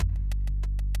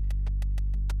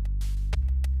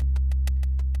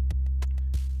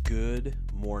Good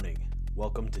morning.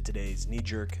 Welcome to today's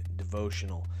knee-jerk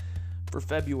devotional for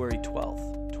February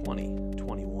 12th,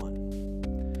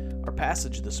 2021. Our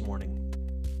passage this morning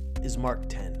is Mark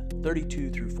 10, 32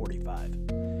 through 45.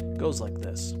 It goes like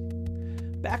this.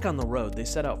 Back on the road, they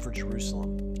set out for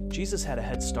Jerusalem. Jesus had a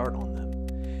head start on them,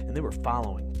 and they were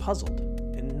following, puzzled,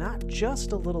 and not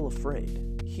just a little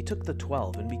afraid. He took the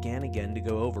 12 and began again to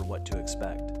go over what to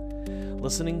expect.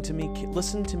 Listen to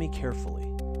me carefully.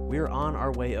 We are on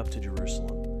our way up to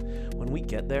Jerusalem. When we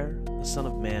get there, the Son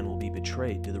of Man will be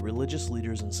betrayed to the religious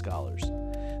leaders and scholars.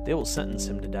 They will sentence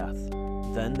him to death.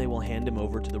 Then they will hand him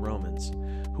over to the Romans,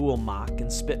 who will mock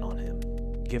and spit on him,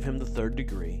 give him the third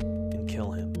degree, and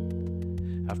kill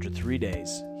him. After 3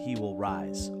 days, he will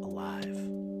rise alive.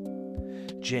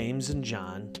 James and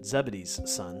John, Zebedee's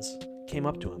sons, came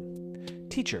up to him.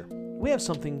 Teacher, we have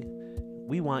something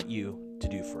we want you to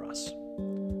do for us.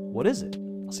 What is it?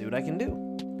 I'll see what I can do.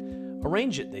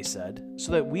 Arrange it, they said,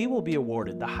 so that we will be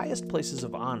awarded the highest places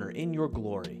of honor in your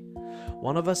glory,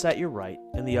 one of us at your right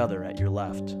and the other at your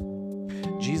left.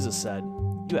 Jesus said,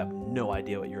 You have no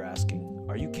idea what you're asking.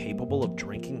 Are you capable of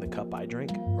drinking the cup I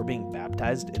drink, or being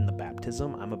baptized in the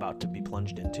baptism I'm about to be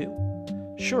plunged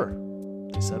into? Sure,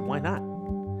 they said, why not?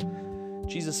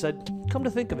 Jesus said, Come to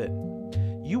think of it,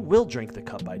 you will drink the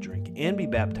cup I drink and be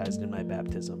baptized in my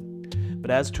baptism.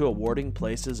 But as to awarding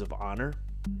places of honor,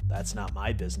 that's not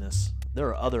my business. There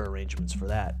are other arrangements for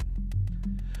that.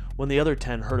 When the other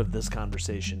 10 heard of this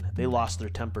conversation, they lost their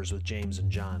tempers with James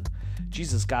and John.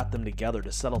 Jesus got them together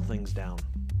to settle things down.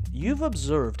 You've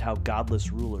observed how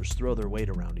godless rulers throw their weight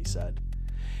around, he said.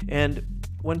 And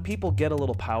when people get a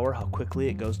little power, how quickly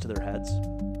it goes to their heads.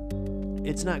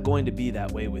 It's not going to be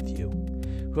that way with you.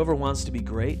 Whoever wants to be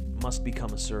great must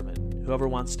become a servant. Whoever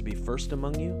wants to be first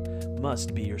among you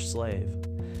must be your slave.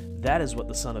 That is what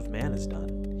the Son of Man has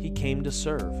done. He came to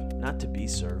serve, not to be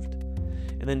served,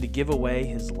 and then to give away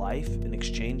his life in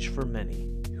exchange for many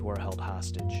who are held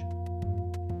hostage.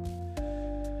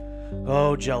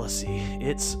 Oh, jealousy.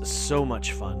 It's so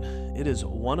much fun. It is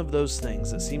one of those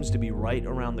things that seems to be right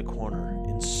around the corner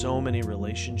in so many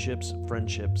relationships,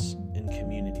 friendships, and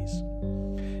communities.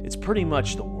 It's pretty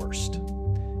much the worst.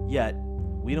 Yet,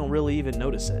 we don't really even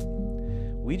notice it.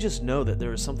 We just know that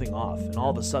there is something off, and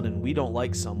all of a sudden we don't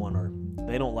like someone or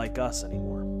they don't like us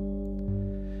anymore.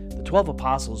 The 12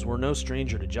 apostles were no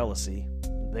stranger to jealousy.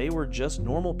 They were just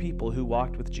normal people who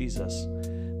walked with Jesus.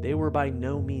 They were by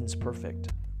no means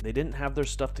perfect. They didn't have their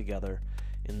stuff together,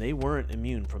 and they weren't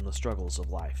immune from the struggles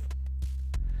of life.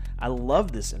 I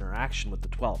love this interaction with the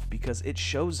 12 because it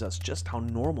shows us just how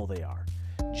normal they are.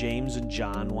 James and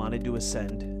John wanted to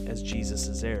ascend as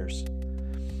Jesus' heirs.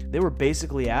 They were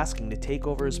basically asking to take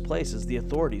over his place as the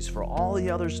authorities for all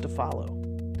the others to follow.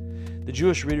 The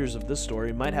Jewish readers of this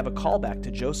story might have a callback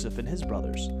to Joseph and his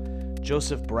brothers.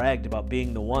 Joseph bragged about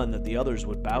being the one that the others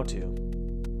would bow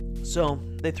to. So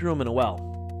they threw him in a well.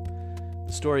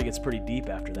 The story gets pretty deep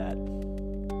after that.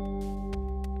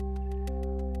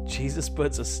 Jesus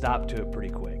puts a stop to it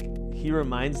pretty quick. He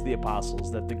reminds the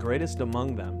apostles that the greatest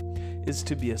among them is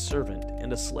to be a servant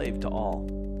and a slave to all.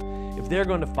 If they're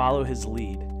going to follow his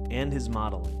lead and his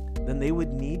modeling, then they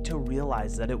would need to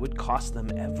realize that it would cost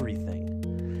them everything.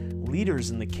 Leaders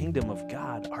in the kingdom of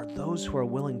God are those who are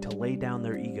willing to lay down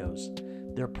their egos,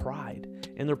 their pride,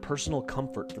 and their personal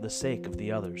comfort for the sake of the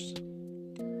others.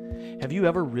 Have you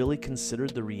ever really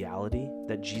considered the reality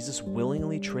that Jesus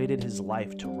willingly traded his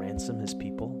life to ransom his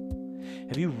people?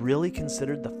 Have you really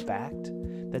considered the fact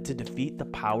that to defeat the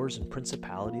powers and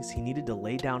principalities, he needed to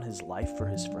lay down his life for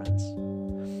his friends?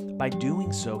 By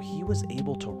doing so, he was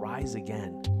able to rise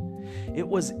again. It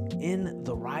was in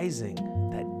the rising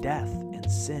that death and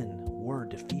sin were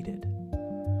defeated.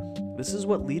 This is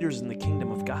what leaders in the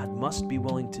kingdom of God must be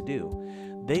willing to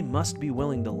do. They must be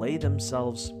willing to lay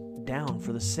themselves down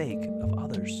for the sake of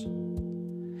others.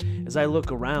 As I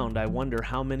look around, I wonder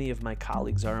how many of my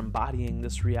colleagues are embodying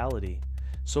this reality.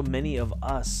 So many of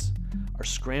us are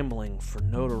scrambling for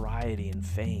notoriety and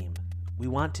fame. We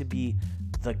want to be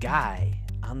the guy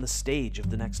on the stage of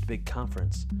the next big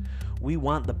conference. We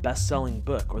want the best-selling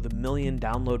book or the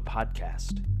million-download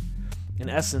podcast. In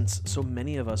essence, so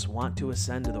many of us want to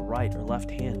ascend to the right or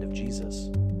left hand of Jesus.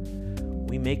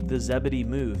 We make the Zebedee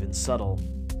move in subtle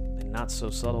and not so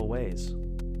subtle ways.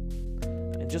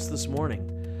 And just this morning,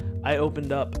 I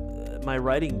opened up my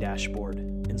writing dashboard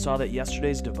and saw that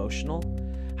yesterday's devotional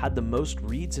had the most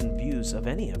reads and views of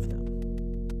any of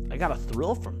them. I got a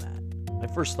thrill from that. My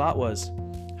first thought was,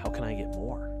 how can I get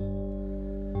more?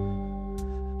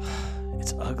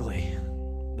 It's ugly.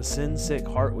 The sin-sick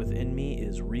heart within me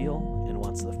is real and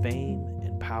wants the fame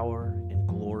and power and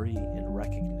glory and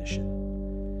recognition.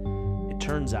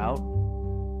 turns out,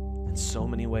 in so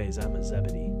many ways, I'm a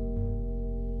Zebedee.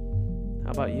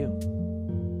 How about you?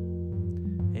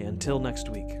 Hey, until next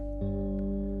week,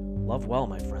 love well,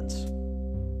 my friends.